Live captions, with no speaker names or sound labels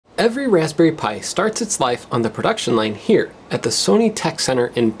Every Raspberry Pi starts its life on the production line here at the Sony Tech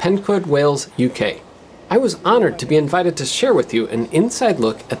Centre in Pencoed, Wales, UK. I was honoured to be invited to share with you an inside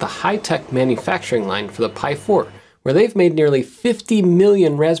look at the high-tech manufacturing line for the Pi 4, where they've made nearly 50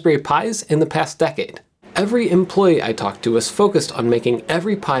 million Raspberry Pis in the past decade. Every employee I talked to was focused on making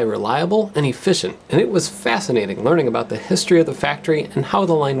every Pi reliable and efficient, and it was fascinating learning about the history of the factory and how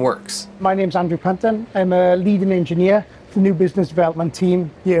the line works. My name's Andrew Punton. I'm a leading engineer for the new business development team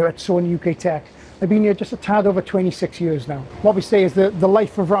here at Sony UK Tech. I've been here just a tad over 26 years now. What we say is the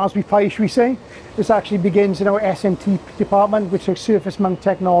life of Raspberry Pi, should we say, this actually begins in our SMT department, which is surface mount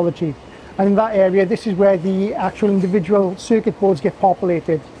technology. And in that area, this is where the actual individual circuit boards get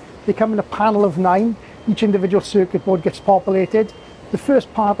populated. They come in a panel of 9. Each individual circuit board gets populated. The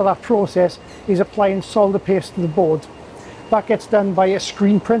first part of that process is applying solder paste to the board. That gets done by a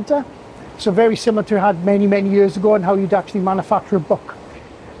screen printer. So very similar to had many years ago and how you'd actually manufacture a book.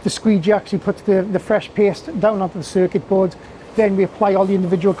 The squeegee actually puts the fresh paste down onto the circuit board. Then we apply all the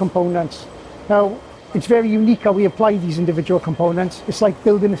individual components. Now, it's very unique how we apply these individual components. It's like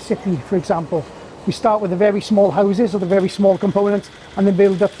building a city, for example. We start with the very small houses or the very small components and then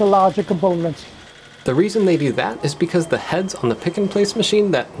build up the larger components. The reason they do that is because the heads on the pick-and-place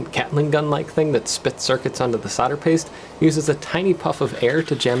machine, that Gatling gun-like thing that spits circuits onto the solder paste, uses a tiny puff of air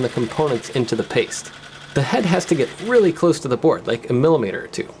to jam the components into the paste. The head has to get really close to the board, like a millimeter or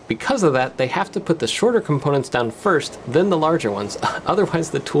two. Because of that, they have to put the shorter components down first, then the larger ones. Otherwise,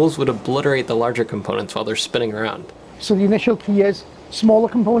 the tools would obliterate the larger components while they're spinning around. So the initial key is smaller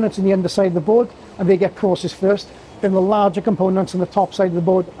components on the underside of the board, and they get processed first. Then the larger components on the top side of the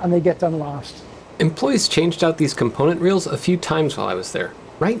board, and they get done last. Employees changed out these component reels a few times while I was there.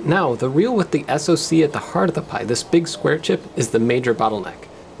 Right now, the reel with the SoC at the heart of the Pi, this big square chip, is the major bottleneck.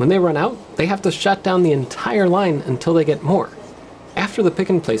 When they run out, they have to shut down the entire line until they get more. After the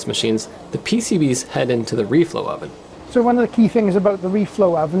pick-and-place machines, the PCBs head into the reflow oven. So one of the key things about the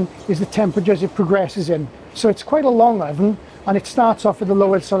reflow oven is the temperatures it progresses in. So it's quite a long oven, and it starts off at the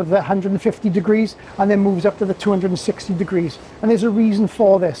lower sort of the 150 degrees and then moves up to the 260 degrees. And there's a reason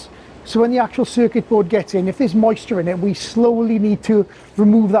for this. So when the actual circuit board gets in, if there's moisture in it, we slowly need to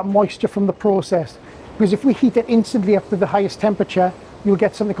remove that moisture from the process. Because if we heat it instantly up to the highest temperature, you'll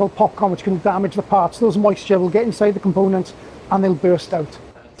get something called popcorn, which can damage the parts. Those moisture will get inside the components and they'll burst out.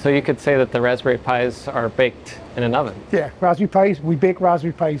 So you could say that the Raspberry Pis are baked in an oven? Yeah, Raspberry Pis, we bake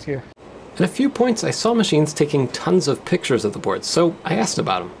Raspberry Pis here. At a few points, I saw machines taking tons of pictures of the boards, so I asked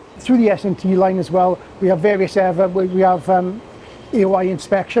about them. Through the SMT line as well, we have various we have AOI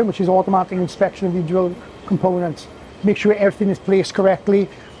inspection, which is automatic inspection of individual components. Make sure everything is placed correctly,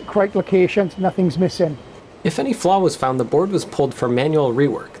 correct locations, nothing's missing. If any flaw was found, the board was pulled for manual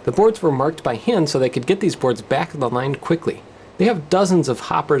rework. The boards were marked by hand so they could get these boards back on the line quickly. They have dozens of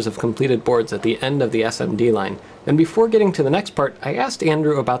hoppers of completed boards at the end of the SMD line, and before getting to the next part, I asked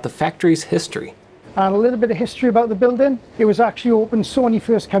Andrew about the factory's history. And a little bit of history about the building. It was actually opened, Sony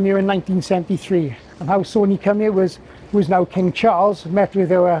first came here in 1973, and how Sony came here was now King Charles, met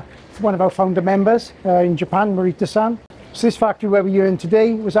with one of our founder members in Japan, Morita-san. So this factory where we're in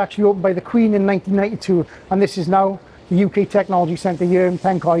today was actually opened by the Queen in 1992, and this is now the UK Technology Centre here in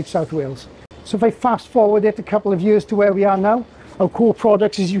Pencoed, South Wales. So if I fast forward it a couple of years to where we are now, our core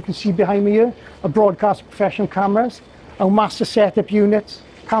products, as you can see behind me here, are broadcast professional cameras, our master setup units,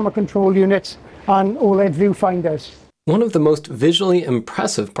 camera control units, and OLED viewfinders. One of the most visually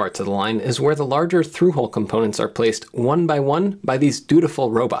impressive parts of the line is where the larger through-hole components are placed one by these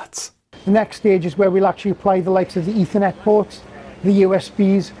dutiful robots. The next stage is where we'll actually apply the likes of the Ethernet ports, the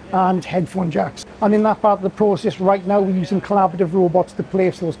USBs and headphone jacks. And in that part of the process right now we're using collaborative robots to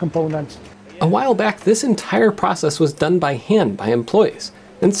place those components. A while back, this entire process was done by hand by employees.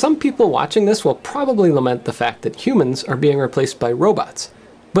 And some people watching this will probably lament the fact that humans are being replaced by robots.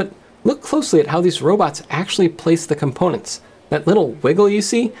 But look closely at how these robots actually place the components. That little wiggle you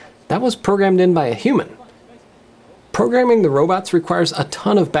see, that was programmed in by a human. Programming the robots requires a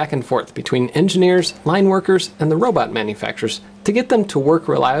ton of back and forth between engineers, line workers, and the robot manufacturers to get them to work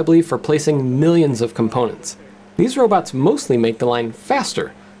reliably for placing millions of components. These robots mostly make the line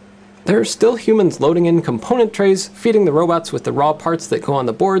faster. There are still humans loading in component trays, feeding the robots with the raw parts that go on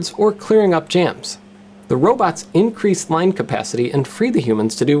the boards, or clearing up jams. The robots increase line capacity and free the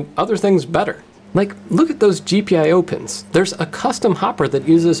humans to do other things better. Like, look at those GPIO pins. There's a custom hopper that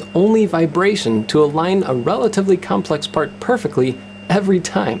uses only vibration to align a relatively complex part perfectly every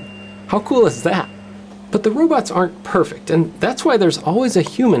time. How cool is that? But the robots aren't perfect, and that's why there's always a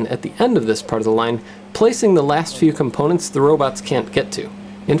human at the end of this part of the line, placing the last few components the robots can't get to.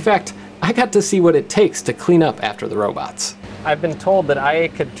 In fact, I got to see what it takes to clean up after the robots. I've been told that I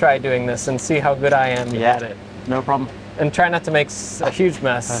could try doing this and see how good I am at it. No problem. And try not to make a huge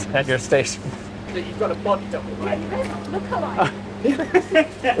mess at your station. You've got a body double, right? Look alike.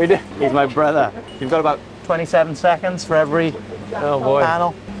 We do. He's my brother. You've got about 27 seconds for every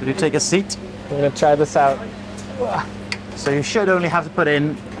panel. Did you take a seat? I'm going to try this out. So you should only have to put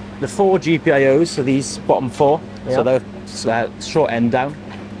in the 4 GPIOs, so these bottom 4, so they're short end down.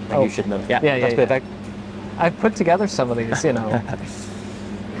 And you should know. Yeah, that's perfect. I've put together some of these, you know,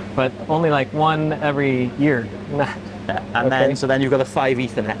 but only like one every year. And then you've got the 5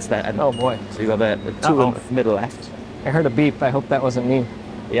 Ethernets there. And oh boy. So you've got the 2 in the middle left. I heard a beep. I hope that wasn't me.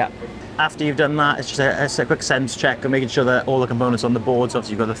 Yeah. After you've done that, it's just a quick sense check of making sure that all the components on the boards.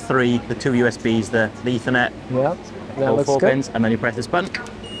 Obviously, you've got the 2 USBs, the Ethernet, yep, that all looks 4 good. pins, and then you press this button.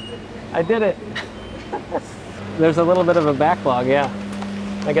 I did it. There's a little bit of a backlog, yeah.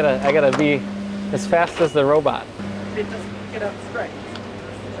 I gotta be as fast as the robot. It doesn't get up straight.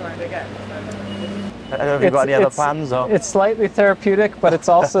 Try it again. I don't know if you've got any other plans. Or... It's slightly therapeutic, but it's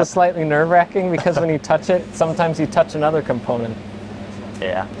also slightly nerve-wracking because when you touch it, sometimes you touch another component.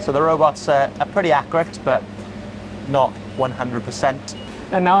 Yeah, so the robots are pretty accurate, but not 100%.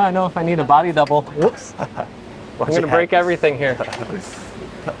 And now I know if I need a body double. Whoops. I'm going to break everything here.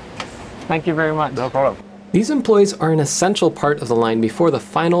 Thank you very much. No problem. These employees are an essential part of the line before the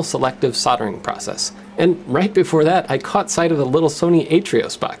final selective soldering process. And right before that, I caught sight of the little Sony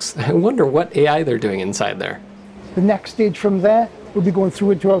Atrios box. I wonder what AI they're doing inside there. The next stage from there will be going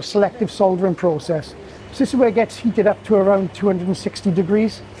through into our selective soldering process. So this is where it gets heated up to around 260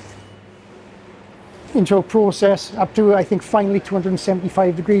 degrees. Into a process up to, I think, finally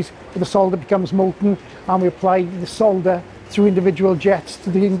 275 degrees, where the solder becomes molten, and we apply the solder through individual jets to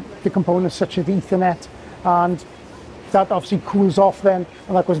the components such as the Ethernet, and that obviously cools off then,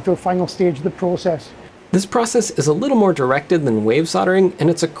 and that goes into a final stage of the process. This process is a little more directed than wave soldering, and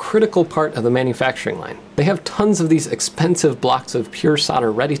it's a critical part of the manufacturing line. They have tons of these expensive blocks of pure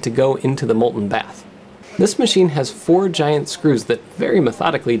solder ready to go into the molten bath. This machine has 4 giant screws that very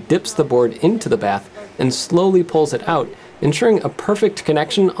methodically dips the board into the bath and slowly pulls it out, ensuring a perfect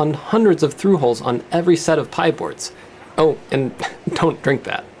connection on hundreds of through holes on every set of Pi boards. Oh, and don't drink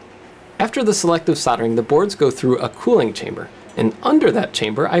that. After the selective soldering, the boards go through a cooling chamber. And under that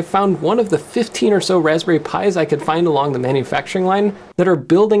chamber, I found one of the 15 or so Raspberry Pis I could find along the manufacturing line that are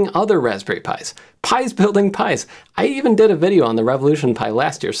building other Raspberry Pis. Pis building Pis. I even did a video on the Revolution Pi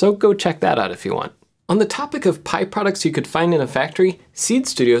last year, so go check that out if you want. On the topic of Pi products you could find in a factory, Seed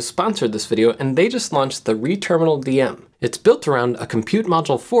Studios sponsored this video, and they just launched the ReTerminal DM. It's built around a Compute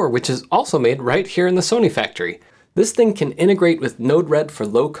Module 4, which is also made right here in the Sony factory. This thing can integrate with Node-RED for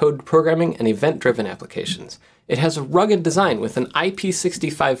low-code programming and event-driven applications. It has a rugged design with an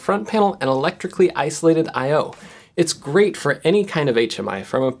IP65 front panel and electrically isolated I/O. It's great for any kind of HMI,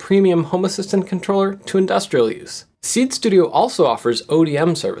 from a premium home assistant controller to industrial use. Seed Studio also offers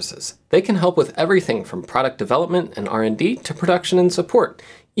ODM services. They can help with everything from product development and R&D to production and support.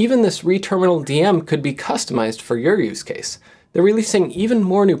 Even this ReTerminal DM could be customized for your use case. They're releasing even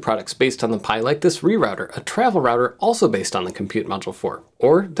more new products based on the Pi, like this rerouter, a travel router also based on the Compute Module 4,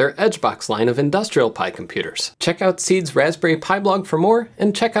 or their EdgeBox line of industrial Pi computers. Check out Seed's Raspberry Pi blog for more,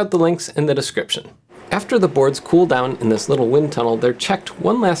 and check out the links in the description. After the boards cool down in this little wind tunnel, they're checked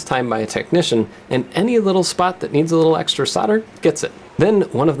one last time by a technician, and any little spot that needs a little extra solder gets it. Then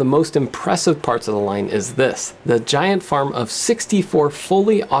one of the most impressive parts of the line is this, the giant farm of 64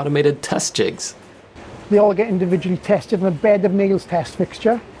 fully automated test jigs. They all get individually tested in a bed of nails test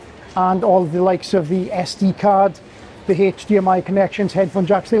fixture, and all the likes of the SD card, the HDMI connections, headphone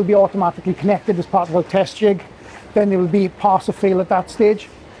jacks, they'll be automatically connected as part of our test jig. Then there will be pass or fail at that stage.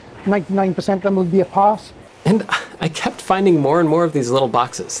 99% of them will be a pass. And I kept finding more and more of these little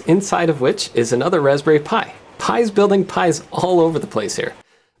boxes, inside of which is another Raspberry Pi. Pis building Pis all over the place here.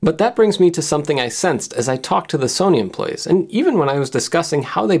 But that brings me to something I sensed as I talked to the Sony employees, and even when I was discussing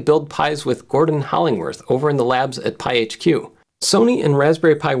how they build Pis with Gordon Hollingworth over in the labs at Pi HQ. Sony and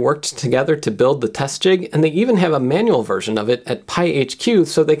Raspberry Pi worked together to build the test jig, and they even have a manual version of it at Pi HQ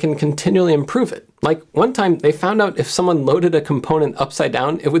so they can continually improve it. Like, one time they found out if someone loaded a component upside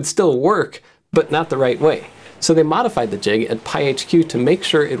down, it would still work, but not the right way. So they modified the jig at Pi HQ to make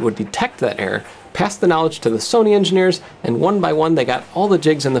sure it would detect that error, pass the knowledge to the Sony engineers, and one by one they got all the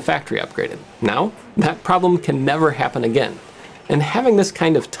jigs in the factory upgraded. Now, that problem can never happen again. And having this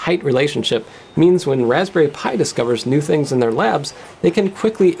kind of tight relationship means when Raspberry Pi discovers new things in their labs, they can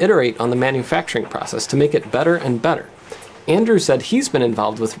quickly iterate on the manufacturing process to make it better and better. Andrew said he's been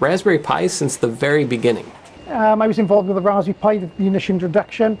involved with Raspberry Pi since the very beginning. I was involved with the Raspberry Pi, the initial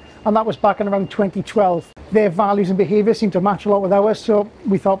introduction, and that was back in around 2012. their values and behaviours seem to match a lot with ours, so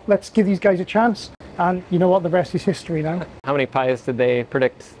we thought, let's give these guys a chance. And you know what, the rest is history now. How many pies did they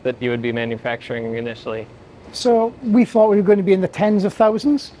predict that you would be manufacturing initially? So we thought we were going to be in the tens of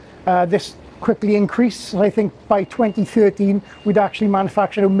thousands. This quickly increased. So I think by 2013, we'd actually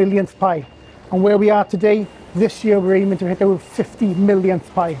manufactured our millionth pie. And where we are today, this year we're aiming to hit our 50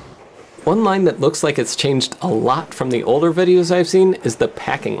 millionth pie. One line that looks like it's changed a lot from the older videos I've seen is the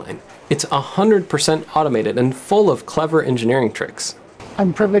packing line. It's 100% automated and full of clever engineering tricks.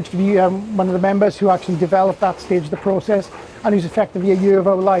 I'm privileged to be one of the members who actually developed that stage of the process, and it was effectively a year of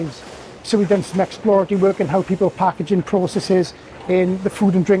our lives. So we've done some exploratory work in how people package in processes in the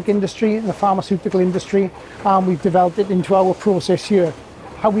food and drink industry, in the pharmaceutical industry, and we've developed it into our process here.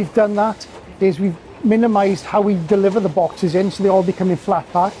 How we've done that is we've minimised how we deliver the boxes in, so they all become in flat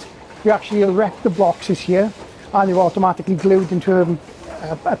packed. We actually erect the boxes here, and they're automatically glued into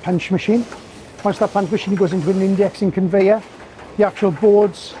a punch machine. Once that punch machine goes into an indexing conveyor, the actual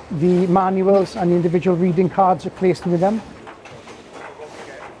boards, the manuals and the individual reading cards are placed with them.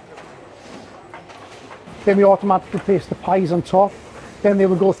 Then we automatically place the pies on top. Then they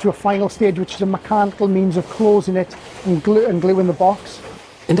will go through a final stage, which is a mechanical means of closing it and gluing the box.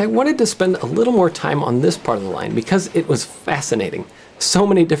 And I wanted to spend a little more time on this part of the line because it was fascinating. So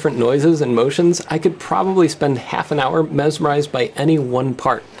many different noises and motions, I could probably spend half an hour mesmerized by any one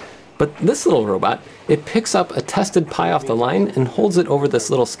part. But this little robot, it picks up a tested pie off the line and holds it over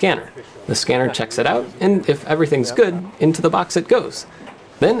this little scanner. The scanner checks it out, and if everything's good, into the box it goes.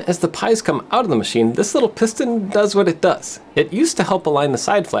 Then, as the pies come out of the machine, this little piston does what it does. It used to help align the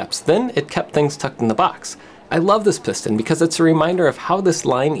side flaps, then it kept things tucked in the box. I love this piston because it's a reminder of how this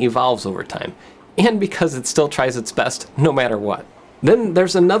line evolves over time, and because it still tries its best no matter what. Then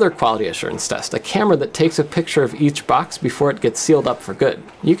there's another quality assurance test, a camera that takes a picture of each box before it gets sealed up for good.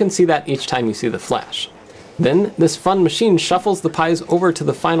 You can see that each time you see the flash. Then this fun machine shuffles the pies over to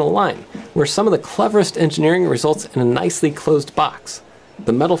the final line, where some of the cleverest engineering results in a nicely closed box.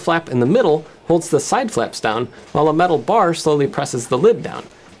 The metal flap in the middle holds the side flaps down, while a metal bar slowly presses the lid down.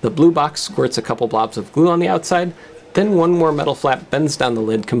 The blue box squirts a couple blobs of glue on the outside, then one more metal flap bends down the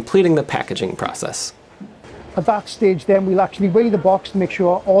lid, completing the packaging process. At that stage then we'll actually weigh the box to make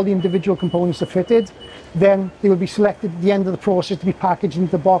sure all the individual components are fitted. Then they will be selected at the end of the process to be packaged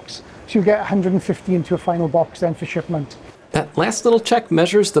into the box, so you'll get 150 into a final box then for shipment. That last little check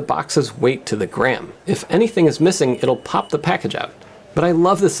measures the box's weight to the gram. If anything is missing, it'll pop the package out. But I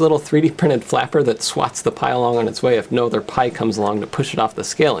love this little 3D printed flapper that swats the pie along on its way if no other pie comes along to push it off the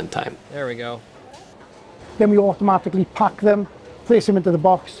scale in time. There we go. Then we automatically pack them, place them into the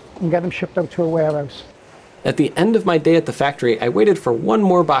box, and get them shipped out to a warehouse. At the end of my day at the factory, I waited for one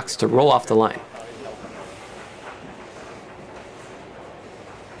more box to roll off the line.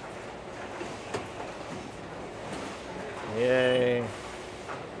 Yay.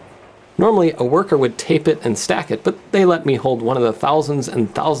 Normally, a worker would tape it and stack it, but they let me hold one of the thousands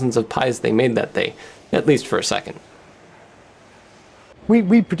and thousands of pies they made that day, at least for a second.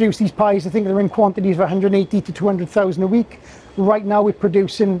 We produce these pies, I think they're in quantities of 180 to 200,000 a week. Right now we're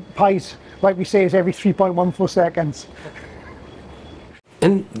producing pies, like we say, is every 3.14 seconds.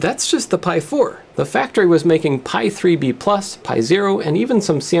 And that's just the Pi 4. The factory was making Pi 3B+, Pi 0, and even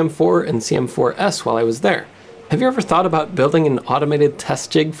some CM4 and CM4S while I was there. Have you ever thought about building an automated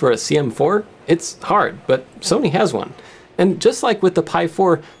test jig for a CM4? It's hard, but Sony has one. And just like with the Pi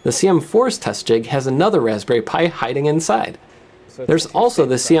 4, the CM4's test jig has another Raspberry Pi hiding inside. There's also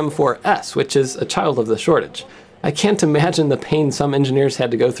the CM4S, which is a child of the shortage. I can't imagine the pain some engineers had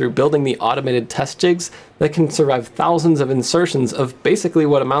to go through building the automated test jigs that can survive thousands of insertions of basically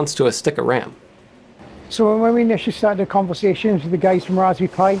what amounts to a stick of RAM. So when we initially started conversations with the guys from Raspberry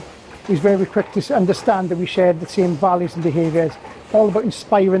Pi, it was very quick to understand that we shared the same values and behaviours, all about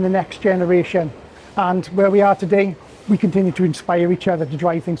inspiring the next generation. And where we are today, we continue to inspire each other to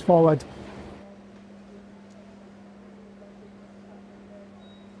drive things forward.